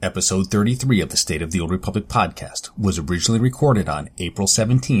Episode 33 of the State of the Old Republic podcast was originally recorded on April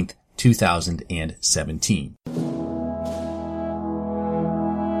 17th, 2017.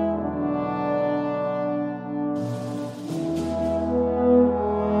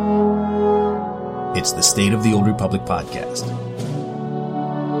 It's the State of the Old Republic podcast.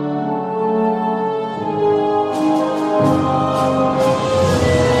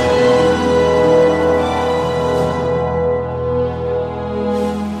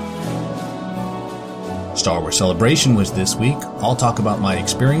 Star Wars Celebration was this week. I'll talk about my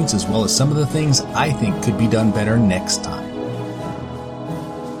experience as well as some of the things I think could be done better next time.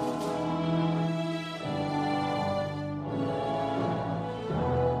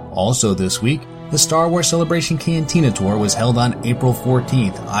 Also this week, the Star Wars Celebration Cantina Tour was held on April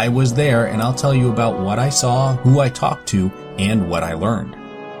 14th. I was there and I'll tell you about what I saw, who I talked to, and what I learned.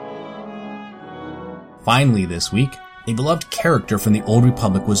 Finally this week, a beloved character from the Old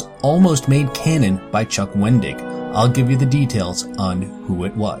Republic was almost made canon by Chuck Wendig. I'll give you the details on who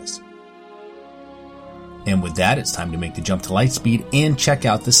it was. And with that, it's time to make the jump to Lightspeed and check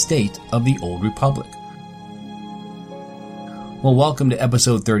out the State of the Old Republic. Well, welcome to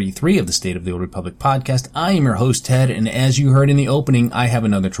episode 33 of the State of the Old Republic podcast. I am your host, Ted, and as you heard in the opening, I have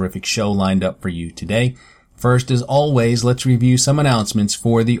another terrific show lined up for you today. First, as always, let's review some announcements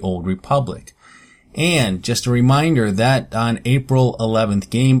for the Old Republic. And just a reminder that on April 11th,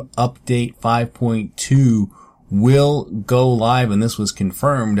 Game Update 5.2 will go live, and this was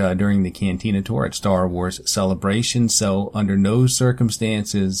confirmed during the Cantina Tour at Star Wars Celebration. So under no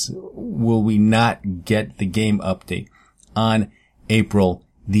circumstances will we not get the game update on April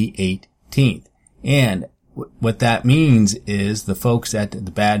the 18th. And what that means is the folks at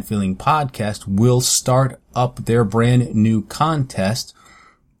the Bad Feeling Podcast will start up their brand new contest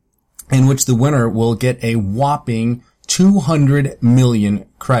in which the winner will get a whopping 200 million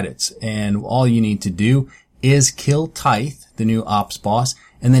credits. And all you need to do is kill Tyth, the new ops boss,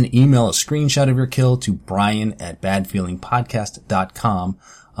 and then email a screenshot of your kill to brian@badfeelingpodcast.com.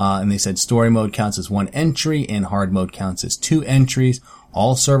 And they said story mode counts as 1 entry and hard mode counts as 2 entries.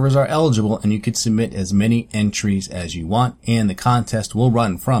 All servers are eligible and you could submit as many entries as you want. And the contest will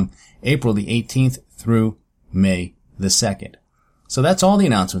run from April the 18th through May the 2nd. So that's all the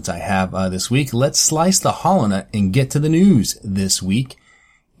announcements I have this week. Let's slice the holonut and get to the news this week.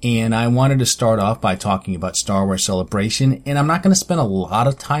 And I wanted to start off by talking about Star Wars Celebration. And I'm not going to spend a lot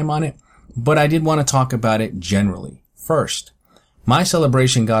of time on it, but I did want to talk about it generally. First, my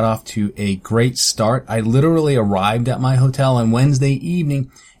celebration got off to a great start. I literally arrived at my hotel on Wednesday evening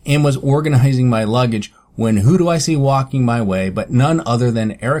and was organizing my luggage when who do I see walking my way but none other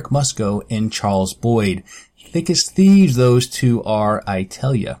than Eric Musco and Charles Boyd. Thick as thieves those two are, I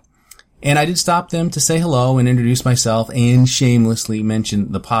tell ya. And I did stop them to say hello and introduce myself and shamelessly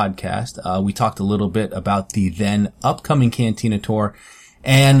mention the podcast. We talked a little bit about the then upcoming Cantina Tour,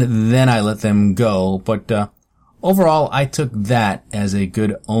 and then I let them go. But overall, I took that as a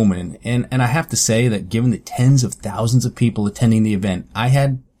good omen. And I have to say that given the tens of thousands of people attending the event, I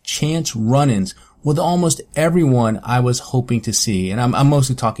had chance run-ins with almost everyone I was hoping to see. And I'm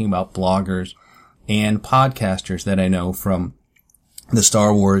mostly talking about bloggers and podcasters that I know from the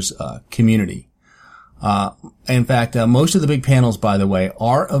Star Wars community. In fact, most of the big panels, by the way,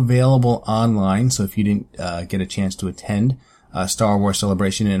 are available online. So if you didn't get a chance to attend Star Wars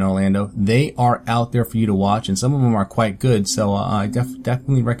Celebration in Orlando, they are out there for you to watch, and some of them are quite good. So I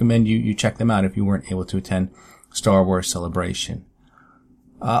definitely recommend you check them out if you weren't able to attend Star Wars Celebration.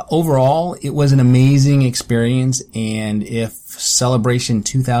 Overall, it was an amazing experience, and if Celebration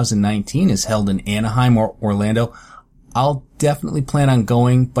 2019 is held in Anaheim or Orlando, I'll definitely plan on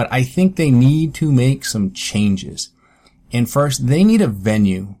going, but I think they need to make some changes. And first, they need a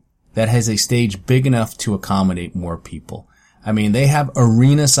venue that has a stage big enough to accommodate more people. I mean, they have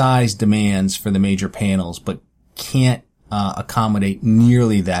arena-sized demands for the major panels, but can't accommodate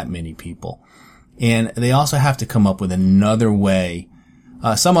nearly that many people. And they also have to come up with another way,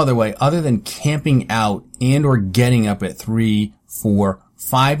 some other way other than camping out and or getting up at 3, 4,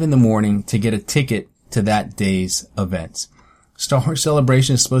 5 in the morning to get a ticket to that day's events. Star Wars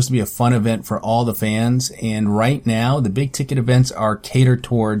Celebration is supposed to be a fun event for all the fans, and right now the big ticket events are catered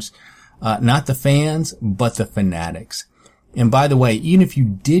towards not the fans, but the fanatics. And by the way, even if you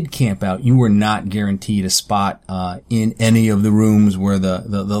did camp out, you were not guaranteed a spot in any of the rooms where the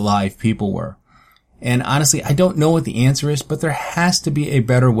live people were. And honestly, I don't know what the answer is, but there has to be a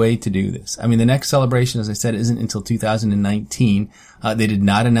better way to do this. I mean, the next celebration, as I said, isn't until 2019. They did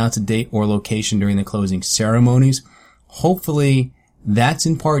not announce a date or location during the closing ceremonies. Hopefully, That's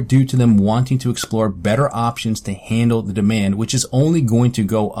in part due to them wanting to explore better options to handle the demand, which is only going to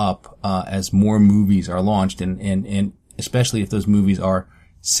go up as more movies are launched, and especially if those movies are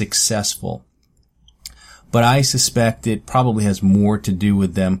successful. But I suspect it probably has more to do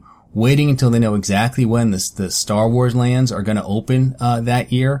with them waiting until they know exactly when the Star Wars lands are going to open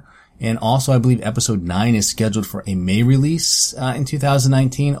that year. And also, I believe Episode 9 is scheduled for a May release in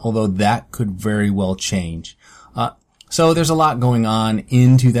 2019, although that could very well change. So there's a lot going on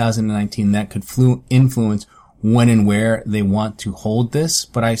in 2019 that could influence when and where they want to hold this.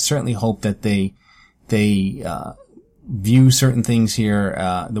 But I certainly hope that they view certain things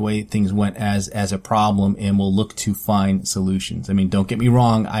here, the way things went as a problem, and will look to find solutions. I mean, don't get me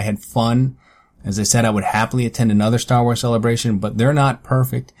wrong. I had fun. As I said, I would happily attend another Star Wars celebration, but they're not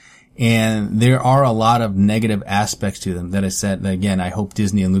perfect. And there are a lot of negative aspects to them that I said, again, I hope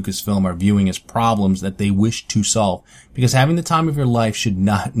Disney and Lucasfilm are viewing as problems that they wish to solve. Because having the time of your life should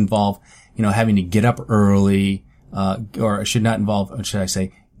not involve, having to get up early, or should not involve, what should I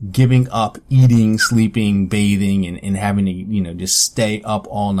say, giving up eating, sleeping, bathing, and having to, just stay up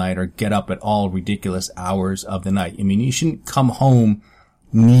all night or get up at all ridiculous hours of the night. I mean, you shouldn't come home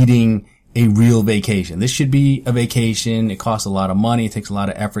needing a real vacation. This should be a vacation. It costs a lot of money. It takes a lot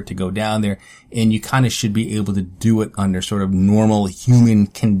of effort to go down there, and you kind of should be able to do it under sort of normal human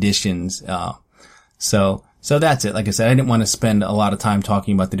conditions. So that's it. Like I said, I didn't want to spend a lot of time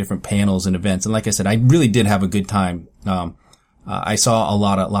talking about the different panels and events. And like I said, I really did have a good time. I saw a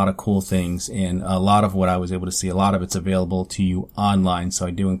lot of cool things, and a lot of what I was able to see, a lot of it's available to you online. So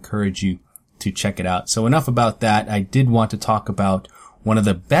I do encourage you to check it out. So enough about that. I did want to talk about one of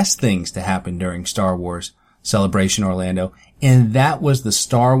the best things to happen during Star Wars Celebration Orlando, and that was the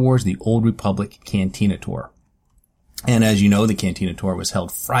Star Wars The Old Republic Cantina Tour. And as you know, the Cantina Tour was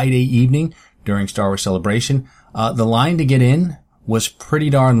held Friday evening during Star Wars Celebration. The line to get in was pretty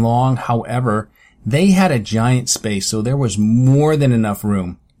darn long. However, they had a giant space, so there was more than enough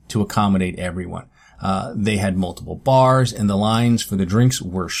room to accommodate everyone. They had multiple bars, and the lines for the drinks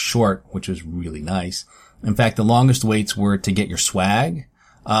were short, which was really nice. In fact, the longest waits were to get your swag,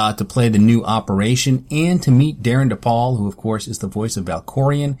 to play the new Operation, and to meet Darren DePaul, who of course is the voice of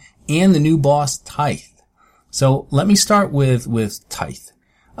Valkorion, and the new boss, Tyth. So let me start with Tyth.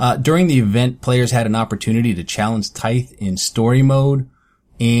 During the event, players had an opportunity to challenge Tyth in story mode,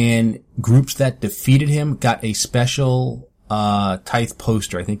 and groups that defeated him got a special Tyth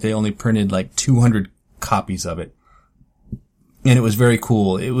poster. I think they only printed like 200 copies of it. And it was very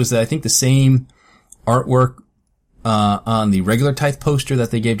cool. It was, I think, the same artwork on the regular Tyth poster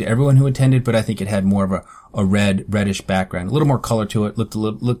that they gave to everyone who attended, but I think it had more of a reddish background, a little more color to it, looked a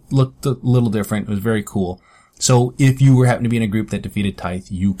little different. It was very cool. So if you were happened to be in a group that defeated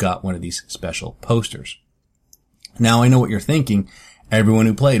Tyth, you got one of these special posters. Now I know what you're thinking. Everyone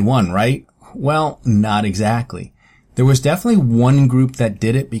who played won, right? Well, not exactly. There was definitely one group that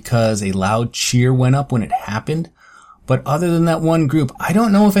did it because a loud cheer went up when it happened. But other than that one group, I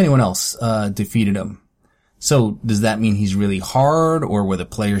don't know if anyone else defeated him. So does that mean he's really hard, or were the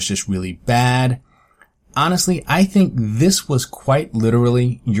players just really bad? Honestly, I think this was quite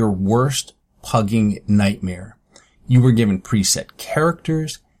literally your worst pugging nightmare. You were given preset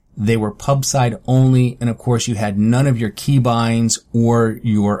characters, they were pub side only, and of course you had none of your keybinds or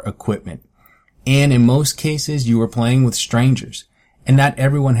your equipment. And in most cases, you were playing with strangers. And not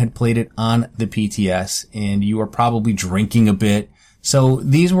everyone had played it on the PTS, and you were probably drinking a bit. So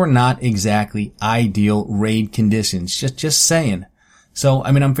these were not exactly ideal raid conditions. Just saying. So,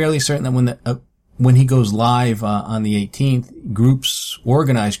 I mean, I'm fairly certain that when he goes live on the 18th, groups,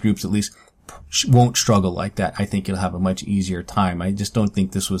 organized groups at least, won't struggle like that. I think you'll have a much easier time. I just don't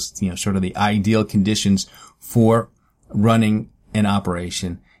think this was, sort of the ideal conditions for running an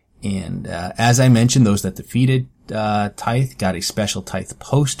operation. And as I mentioned, those that defeated Tyth got a special Tyth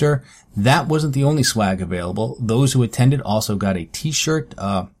poster. That wasn't the only swag available. Those who attended also got a t-shirt,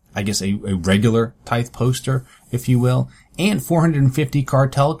 I guess a regular Tyth poster, if you will, and 450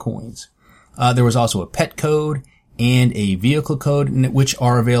 cartel coins. There was also a pet code and a vehicle code, which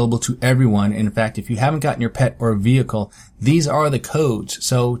are available to everyone. And in fact, if you haven't gotten your pet or vehicle, these are the codes.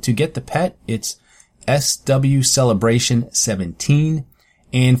 So to get the pet, it's SW Celebration 17.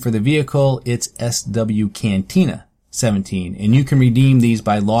 And for the vehicle, it's SW Cantina 17. And you can redeem these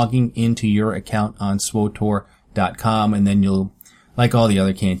by logging into your account on SWTOR.com. And then you'll, like all the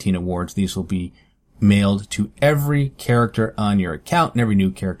other Cantina awards, these will be mailed to every character on your account and every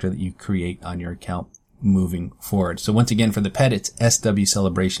new character that you create on your account moving forward. So once again, for the pet, it's SW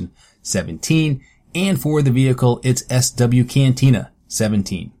Celebration 17. And for the vehicle, it's SW Cantina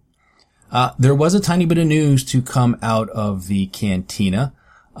 17. There was a tiny bit of news to come out of the Cantina.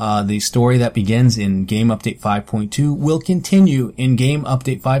 The story that begins in Game Update 5.2 will continue in Game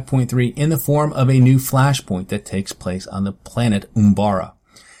Update 5.3 in the form of a new flashpoint that takes place on the planet Umbara.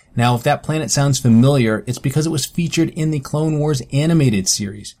 Now, if that planet sounds familiar, it's because it was featured in the Clone Wars animated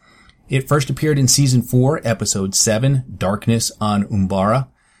series. It first appeared in Season 4, Episode 7, Darkness on Umbara,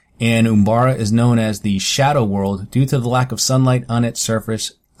 and Umbara is known as the Shadow World due to the lack of sunlight on its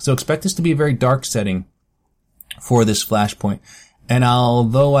surface, so expect this to be a very dark setting for this flashpoint. And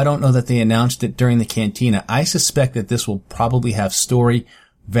although I don't know that they announced it during the Cantina, I suspect that this will probably have story,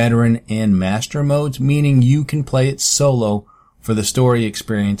 veteran, and master modes, meaning you can play it solo for the story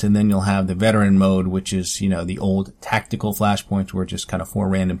experience, and then you'll have the veteran mode, which is, the old tactical flashpoints where just kind of 4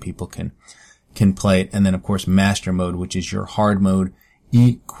 random people can play it. And then, of course, master mode, which is your hard mode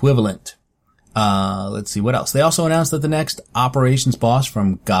equivalent. Let's see what else. They also announced that the next operations boss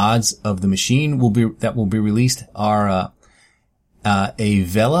from Gods of the Machine will be released are,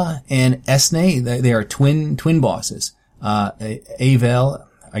 Avella and Esne. They are twin bosses. Avella,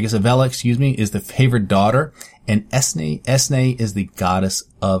 is the favored daughter, and Esne is the goddess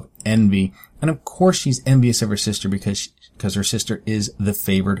of envy. And of course she's envious of her sister because her sister is the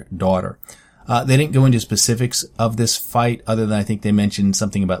favored daughter. They didn't go into specifics of this fight other than I think they mentioned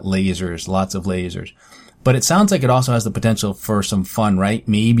something about lasers, lots of lasers. But it sounds like it also has the potential for some fun, right?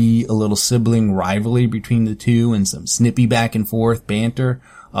 Maybe a little sibling rivalry between the two and some snippy back and forth banter,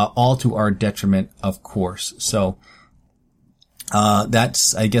 all to our detriment, of course. So,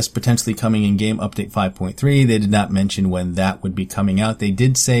 that's, I guess, potentially coming in Game Update 5.3. They did not mention when that would be coming out. They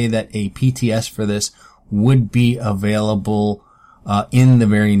did say that a PTS for this would be available, in the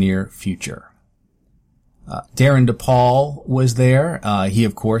very near future. Darren DePaul was there. He,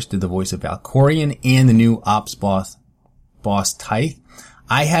 of course, did the voice of Valkorion and the new Ops boss Tyth.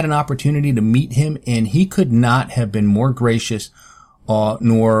 I had an opportunity to meet him, and he could not have been more gracious,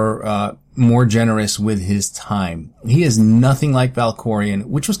 nor more generous with his time. He is nothing like Valkorion,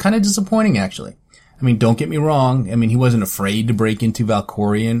 which was kind of disappointing, actually. I mean, don't get me wrong. I mean, he wasn't afraid to break into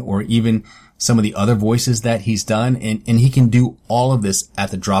Valkorion or even some of the other voices that he's done. And he can do all of this at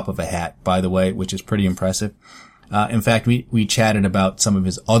the drop of a hat, by the way, which is pretty impressive. In fact, we chatted about some of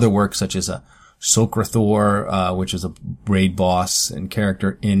his other work, such as Sokrathor, which is a raid boss and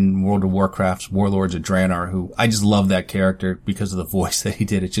character in World of Warcraft's Warlords of Draenor, who I just love that character because of the voice that he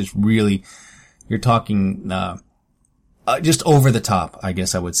did. It's just really, you're talking, just over the top, I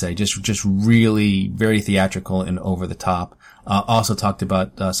guess I would say. Just really very theatrical and over the top. Also talked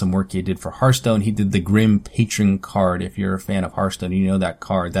about, some work he did for Hearthstone. He did the Grim Patron card. If you're a fan of Hearthstone, you know that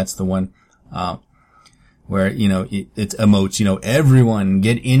card. That's the one, where, it emotes, everyone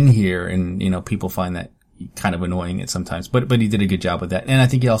get in here. And, people find that kind of annoying sometimes, but he did a good job with that. And I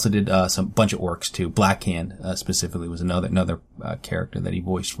think he also did, some bunch of orcs too. Blackhand, specifically was another character that he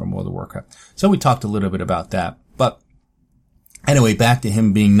voiced from World of Warcraft. So we talked a little bit about that, but anyway, back to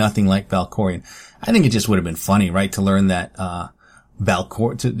him being nothing like Valkorion. I think it just would have been funny, right? To learn that,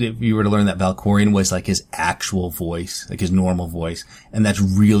 if you were to learn that Valkorion was like his actual voice, like his normal voice, and that's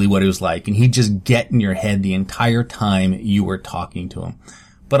really what it was like. And he'd just get in your head the entire time you were talking to him.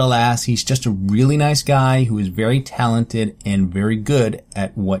 But alas, he's just a really nice guy who is very talented and very good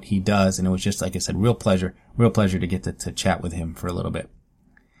at what he does. And it was just, like I said, real pleasure to get to chat with him for a little bit.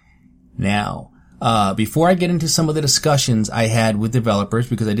 Now, before I get into some of the discussions I had with developers,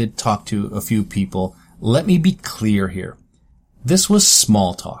 because I did talk to a few people, let me be clear here. This was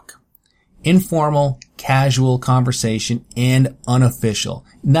small talk. Informal, casual conversation, and unofficial.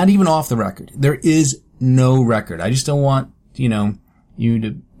 Not even off the record. There is no record. I just don't want, you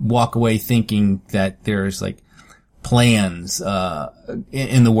to walk away thinking that there's like plans,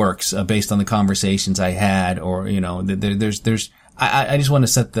 in the works, based on the conversations I had, or, I just want to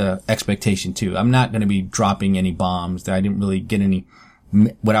set the expectation too. I'm not going to be dropping any bombs. I didn't really get any,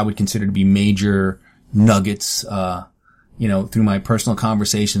 what I would consider to be major nuggets, through my personal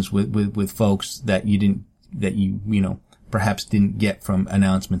conversations with folks that you perhaps didn't get from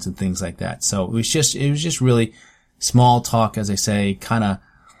announcements and things like that. So it was just really small talk, as I say, kind of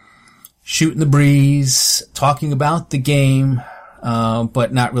shooting the breeze, talking about the game,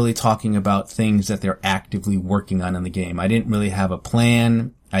 but not really talking about things that they're actively working on in the game. I didn't really have a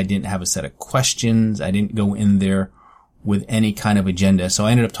plan. I didn't have a set of questions. I didn't go in there with any kind of agenda. So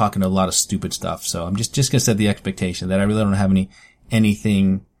I ended up talking to a lot of stupid stuff. So I'm just going to set the expectation that I really don't have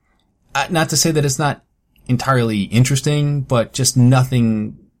anything, not to say that it's not entirely interesting, but just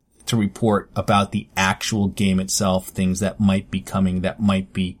nothing to report about the actual game itself, things that might be coming, that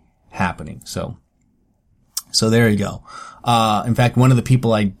might be happening. So So there you go. In fact, one of the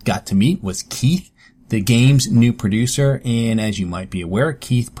people I got to meet was Keith, the game's new producer. And as you might be aware,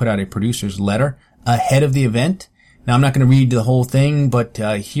 Keith put out a producer's letter ahead of the event. Now, I'm not going to read the whole thing, but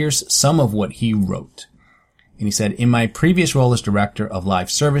here's some of what he wrote. And he said, in my previous role as director of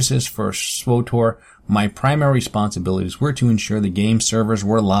live services for SWTOR, my primary responsibilities were to ensure the game servers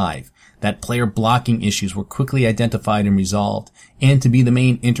were live, that player blocking issues were quickly identified and resolved, and to be the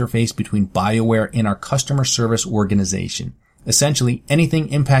main interface between BioWare and our customer service organization. Essentially, anything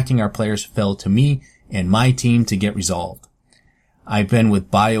impacting our players fell to me and my team to get resolved. I've been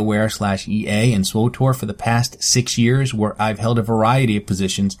with BioWare/EA and SWTOR for the past 6 years, where I've held a variety of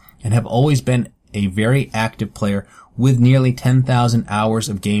positions and have always been a very active player with nearly 10,000 hours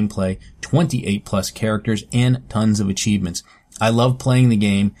of gameplay, 28 plus characters, and tons of achievements. I love playing the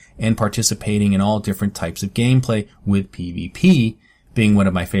game and participating in all different types of gameplay, with PvP being one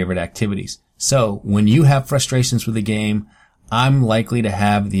of my favorite activities. So, when you have frustrations with the game, I'm likely to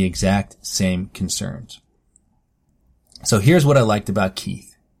have the exact same concerns. So here's what I liked about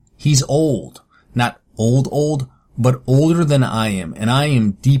Keith. He's old. Not old, but older than I am. And I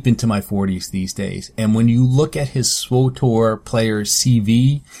am deep into my 40s these days. And when you look at his SWTOR player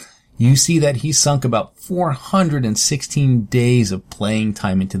CV, you see that he sunk about 416 days of playing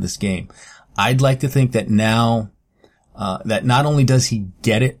time into this game. I'd like to think that now, that not only does he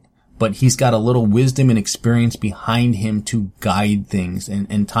get it, but he's got a little wisdom and experience behind him to guide things,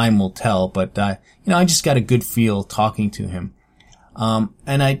 and time will tell. But, I just got a good feel talking to him.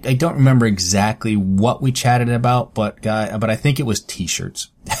 And I don't remember exactly what we chatted about, but I think it was t-shirts.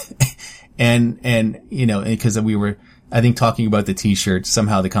 and, because we were, I think, talking about the t-shirts,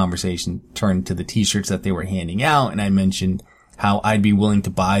 somehow the conversation turned to the t-shirts that they were handing out. And I mentioned how I'd be willing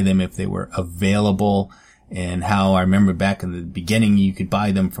to buy them if they were available, and how I remember back in the beginning you could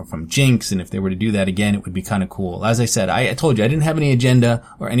buy them from Jinx, and if they were to do that again, it would be kind of cool. As I said, I told you I didn't have any agenda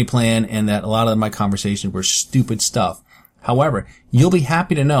or any plan, and that a lot of my conversations were stupid stuff. However, you'll be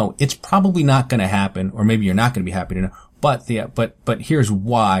happy to know it's probably not going to happen, or maybe you're not going to be happy to know, but here's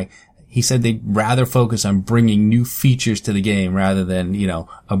why. He said they'd rather focus on bringing new features to the game rather than,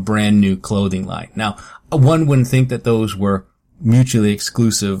 a brand new clothing line. Now, one wouldn't think that those were mutually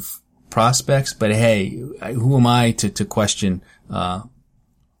exclusive prospects, but hey, who am I to question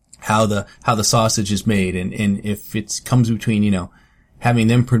how the sausage is made, and if it comes between having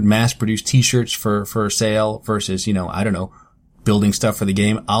them mass produce t-shirts for sale versus building stuff for the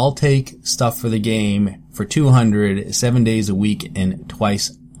game. I'll take stuff for the game for 200 7 days a week and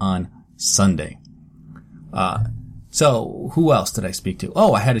twice on Sunday. So who else did I speak to?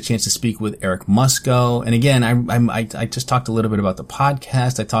 Oh, I had a chance to speak with Eric Musco. And again, I just talked a little bit about the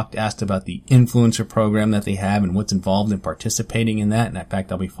podcast. Asked about the influencer program that they have and what's involved in participating in that. And in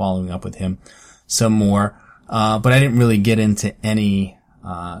fact, I'll be following up with him some more. But I didn't really get into any,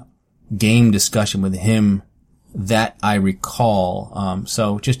 game discussion with him that I recall.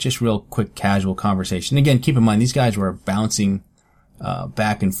 So just real quick casual conversation. Again, keep in mind, these guys were bouncing,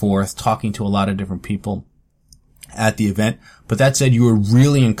 back and forth, talking to a lot of different people at the event. But that said, you were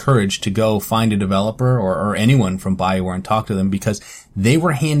really encouraged to go find a developer or anyone from BioWare and talk to them, because they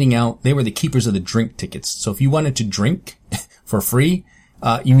were the keepers of the drink tickets. So if you wanted to drink for free,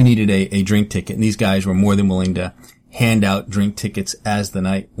 you needed a drink ticket. And these guys were more than willing to hand out drink tickets as the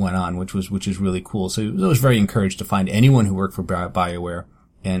night went on, which is really cool. So I was very encouraged to find anyone who worked for BioWare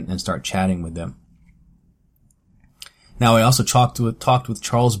and start chatting with them. Now, I also talked with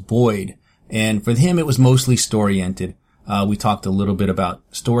Charles Boyd. And for him, it was mostly story-oriented. We talked a little bit about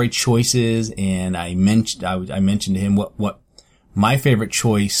story choices, and I mentioned to him what my favorite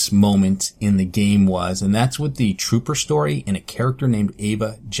choice moment in the game was, and that's with the Trooper story and a character named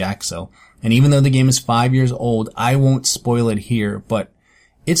Ava Jaxo. And even though the game is 5 years old, I won't spoil it here, but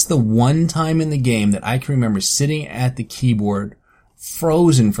it's the one time in the game that I can remember sitting at the keyboard,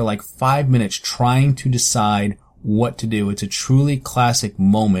 frozen for like 5 minutes, trying to decide what to do. It's a truly classic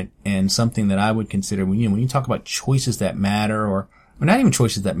moment, and something that I would consider when you talk about choices that matter, or not even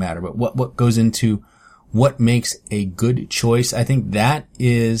choices that matter, but what goes into what makes a good choice. I think that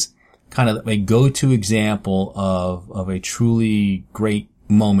is kind of a go-to example of a truly great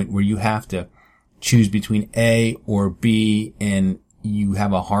moment where you have to choose between A or B, and you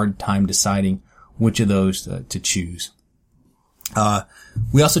have a hard time deciding which of those to choose.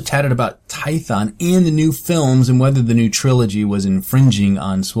 We also chatted about Tython and the new films and whether the new trilogy was infringing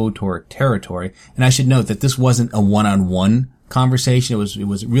on SWTOR territory. And I should note that this wasn't a one-on-one conversation. It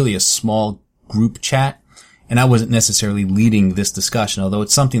was really a small group chat, and I wasn't necessarily leading this discussion, although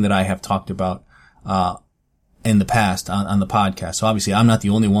it's something that I have talked about in the past on the podcast. So obviously I'm not the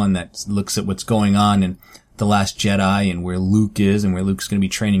only one that looks at what's going on and The Last Jedi and where Luke is and where Luke's going to be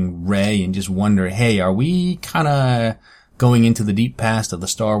training Rey, and just wonder, hey, are we kind of going into the deep past of the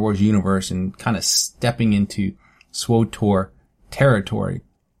Star Wars universe and kind of stepping into SWTOR territory?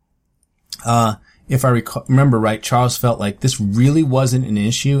 If I remember right, Charles felt like this really wasn't an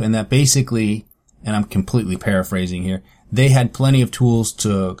issue, and that basically, and I'm completely paraphrasing here, they had plenty of tools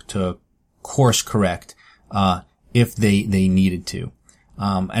to course correct, if they needed to.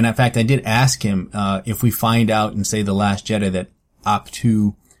 And in fact, I did ask him, if we find out in, say, The Last Jedi that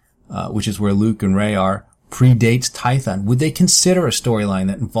Ahch-To, which is where Luke and Rey are, predates Tython, would they consider a storyline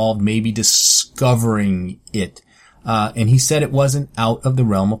that involved maybe discovering it? And he said it wasn't out of the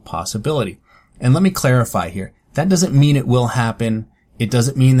realm of possibility. And let me clarify here. That doesn't mean it will happen. It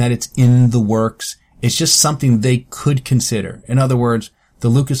doesn't mean that it's in the works. It's just something they could consider. In other words, the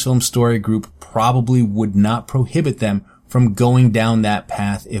Lucasfilm Story Group probably would not prohibit them from going down that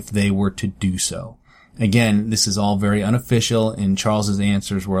path if they were to do so. Again, this is all very unofficial, and Charles's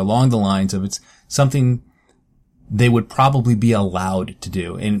answers were along the lines of it's something they would probably be allowed to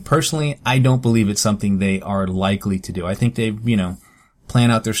do. And personally, I don't believe it's something they are likely to do. I think they've,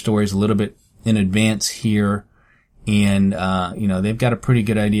 plan out their stories a little bit in advance here, and, they've got a pretty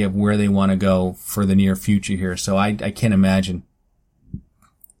good idea of where they want to go for the near future here. So I can't imagine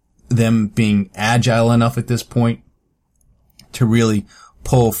them being agile enough at this point to really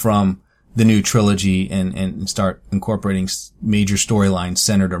pull from the new trilogy and start incorporating major storylines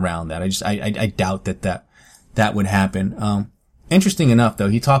centered around that. I doubt that would happen. Interesting enough though,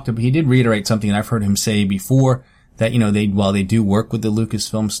 he did reiterate something I've heard him say before, that, while they do work with the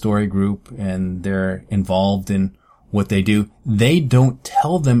Lucasfilm Story Group and they're involved in what they do, they don't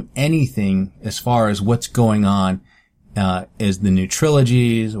tell them anything as far as what's going on, as the new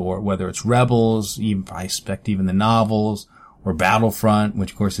trilogies, or whether it's Rebels, even, I expect even the novels, or Battlefront,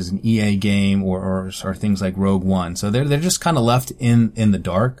 which of course is an EA game, or things like Rogue One. So they're just kind of left in the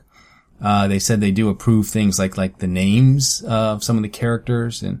dark. They said they do approve things like the names of some of the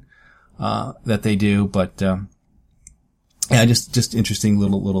characters and, that they do, but, yeah, just interesting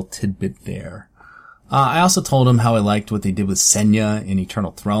little tidbit there. I also told him how I liked what they did with Senya in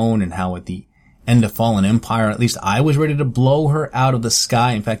Eternal Throne, and how at the end of Fallen Empire, at least I was ready to blow her out of the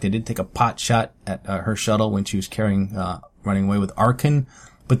sky. In fact, I did take a pot shot at her shuttle when she was running away with Arkin,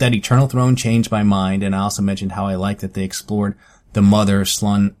 but that Eternal Throne changed my mind. And I also mentioned how I liked that they explored the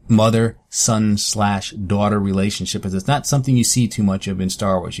mother-son/daughter relationship, as it's not something you see too much of in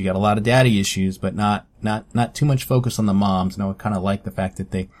Star Wars. You got a lot of daddy issues, but not too much focus on the moms. And I kind of like the fact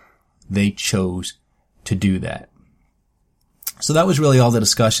that they chose to do that. So that was really all the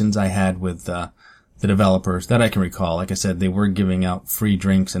discussions I had with the developers that I can recall. Like I said, they were giving out free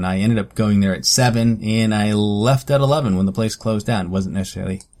drinks, and I ended up going there at 7, and I left at 11 when the place closed down. Wasn't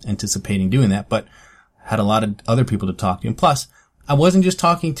necessarily anticipating doing that, but had a lot of other people to talk to. And plus, I wasn't just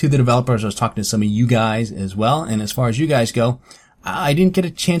talking to the developers, I was talking to some of you guys as well. And as far as you guys go, I didn't get a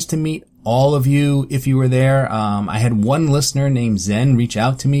chance to meet all of you if you were there. I had one listener named Zen reach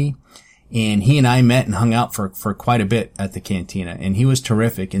out to me, and he and I met and hung out for quite a bit at the Cantina, and he was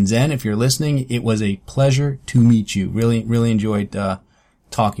terrific. And Zen, if you're listening, it was a pleasure to meet you. Really, really enjoyed,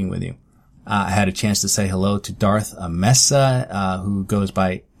 talking with you. I had a chance to say hello to Darth Mesa, who goes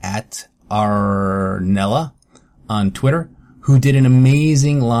by @Arnella on Twitter, who did an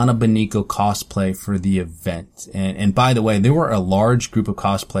amazing Lana Beniko cosplay for the event. And by the way, there were a large group of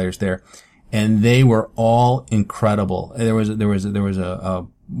cosplayers there, and they were all incredible. There was a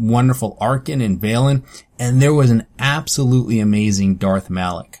wonderful Arkin and Valen, and there was an absolutely amazing Darth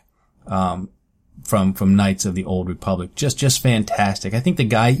Malak, from Knights of the Old Republic. Just fantastic. I think the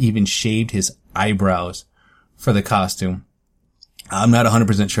guy even shaved his eyebrows for the costume. I'm not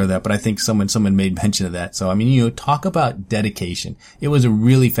 100% sure of that, but I think someone made mention of that. So, I mean, talk about dedication. It was a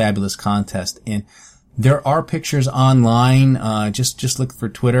really fabulous contest, and there are pictures online. Just look for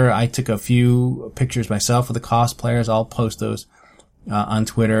Twitter. I took a few pictures myself of the cosplayers. I'll post those on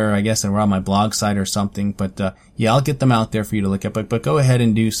Twitter. I guess they were on my blog site or something, but yeah, I'll get them out there for you to look at. But go ahead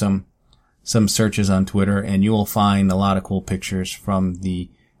and do some searches on Twitter, and you will find a lot of cool pictures from the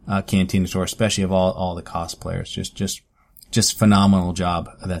Cantina tour, especially of all the cosplayers. Just phenomenal job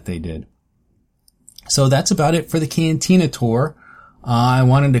that they did. So that's about it for the Cantina tour. I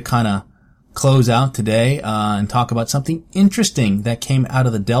wanted to kind of close out today and talk about something interesting that came out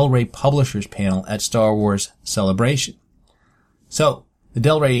of the Del Rey Publishers panel at Star Wars Celebration. So the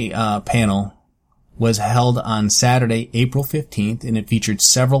Del Rey panel was held on Saturday, April 15th, and it featured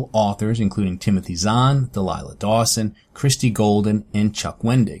several authors, including Timothy Zahn, Delilah Dawson, Christy Golden, and Chuck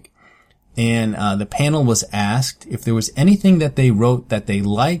Wendig. And the panel was asked if there was anything that they wrote that they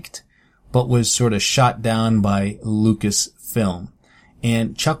liked but was sort of shot down by Lucasfilm.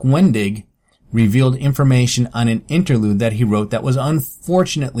 And Chuck Wendig revealed information on an interlude that he wrote that was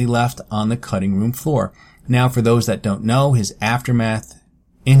unfortunately left on the cutting room floor. Now, for those that don't know,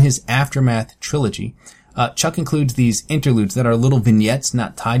 in his Aftermath trilogy, Chuck includes these interludes that are little vignettes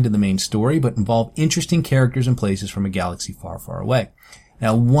not tied to the main story, but involve interesting characters and places from a galaxy far, far away.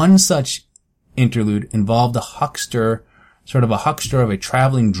 Now, one such interlude involved a huckster of a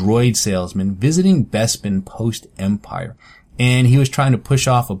traveling droid salesman visiting Bespin post-Empire. And he was trying to push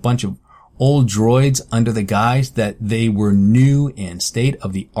off a bunch of old droids under the guise that they were new and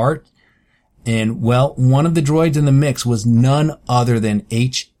state-of-the-art. And, well, one of the droids in the mix was none other than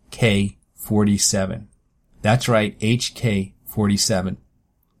HK-47. That's right, HK-47.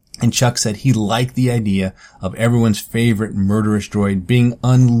 And Chuck said he liked the idea of everyone's favorite murderous droid being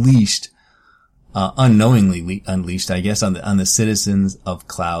unleashed, unknowingly unleashed, I guess, on the citizens of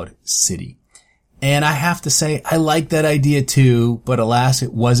Cloud City. And I have to say, I like that idea too, but alas,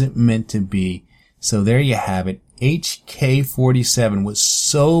 it wasn't meant to be. So there you have it. HK-47 was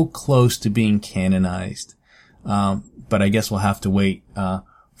so close to being canonized. But I guess we'll have to wait,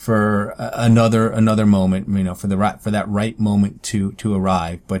 for another moment, for that right moment to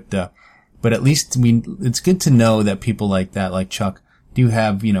arrive. But at least it's good to know that people like that, like Chuck, do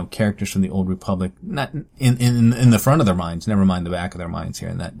have, characters from the Old Republic, not in the front of their minds, never mind the back of their minds here.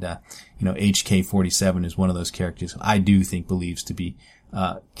 And that, HK-47 is one of those characters I do think believes to be,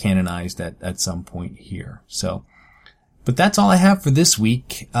 canonized at some point here. So, but that's all I have for this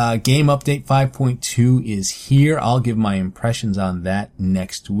week. Game Update 5.2 is here. I'll give my impressions on that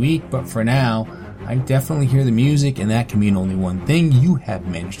next week. But for now, I definitely hear the music, and that can mean only one thing. You have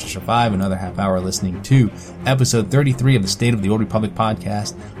managed to survive another half hour listening to episode 33 of the State of the Old Republic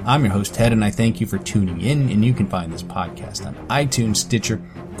podcast. I'm your host, Ted, and I thank you for tuning in. And you can find this podcast on iTunes, Stitcher,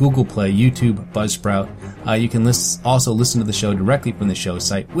 Google Play, YouTube, Buzzsprout. You can also listen to the show directly from the show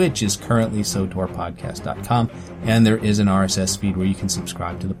site, which is currently sotorpodcast.com, and there is an RSS feed where you can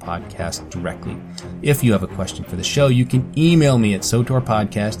subscribe to the podcast directly. If you have a question for the show, you can email me at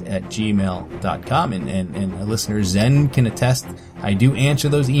sotorpodcast@gmail.com, and listener Zen can attest I do answer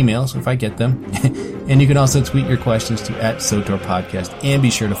those emails if I get them. And you can also tweet your questions to @sotorpodcast, and be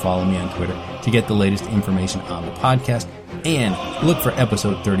sure to follow me on Twitter to get the latest information on the podcast. And look for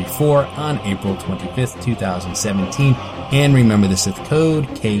episode 34 on April 25th, 2017. And remember the Sith code,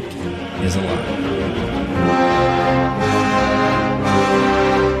 cake is alive.